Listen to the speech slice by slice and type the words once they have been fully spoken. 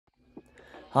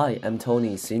Hi, I'm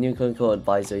Tony, Senior Clinical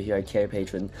Advisor here at Care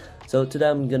Patron. So today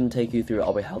I'm going to take you through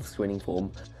our health screening form.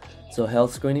 So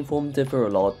health screening forms differ a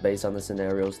lot based on the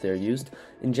scenarios they're used.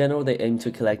 In general, they aim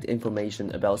to collect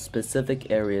information about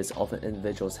specific areas of an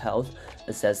individual's health,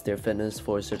 assess their fitness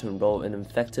for a certain role in an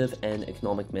effective and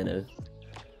economic manner.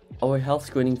 Our health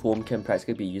screening form can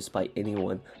practically be used by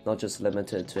anyone, not just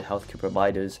limited to healthcare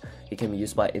providers. It can be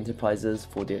used by enterprises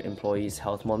for their employees'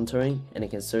 health monitoring, and it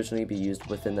can certainly be used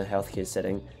within the healthcare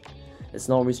setting. It's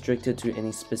not restricted to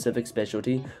any specific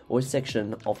specialty or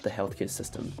section of the healthcare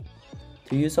system.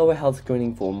 To use our health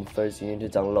screening form, first you need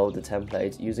to download the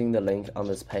template using the link on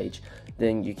this page.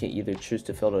 Then you can either choose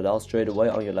to fill it out straight away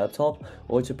on your laptop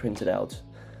or to print it out.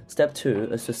 Step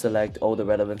 2 is to select all the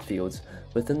relevant fields.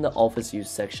 Within the Office Use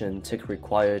section, tick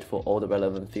Required for all the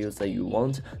relevant fields that you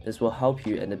want. This will help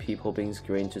you and the people being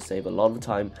screened to save a lot of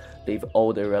time. Leave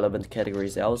all the relevant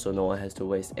categories out so no one has to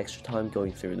waste extra time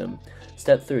going through them.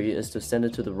 Step 3 is to send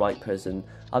it to the right person.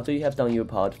 After you have done your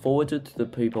part, forward it to the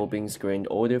people being screened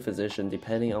or their physician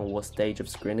depending on what stage of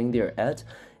screening they're at,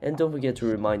 and don't forget to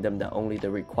remind them that only the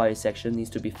required section needs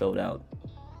to be filled out.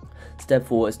 Step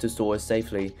 4 is to store it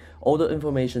safely. All the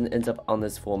information ends up on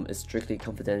this form is strictly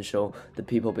confidential. The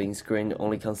people being screened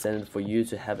only consented for you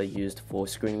to have it used for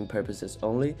screening purposes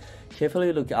only.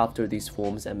 Carefully look after these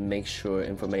forms and make sure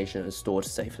information is stored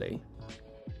safely.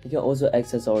 You can also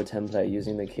access our template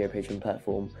using the Care Patron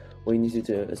platform. What you need to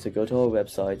do is to go to our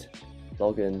website,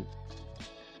 log in,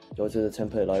 go to the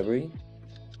template library,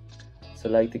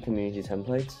 select the community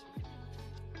template,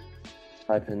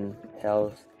 type in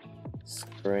health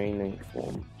screening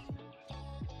form.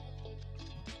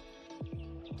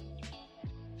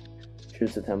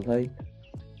 Choose the template,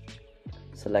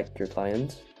 select your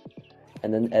client,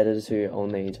 and then edit it to your own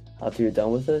need. After you're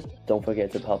done with it, don't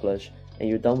forget to publish, and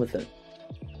you're done with it.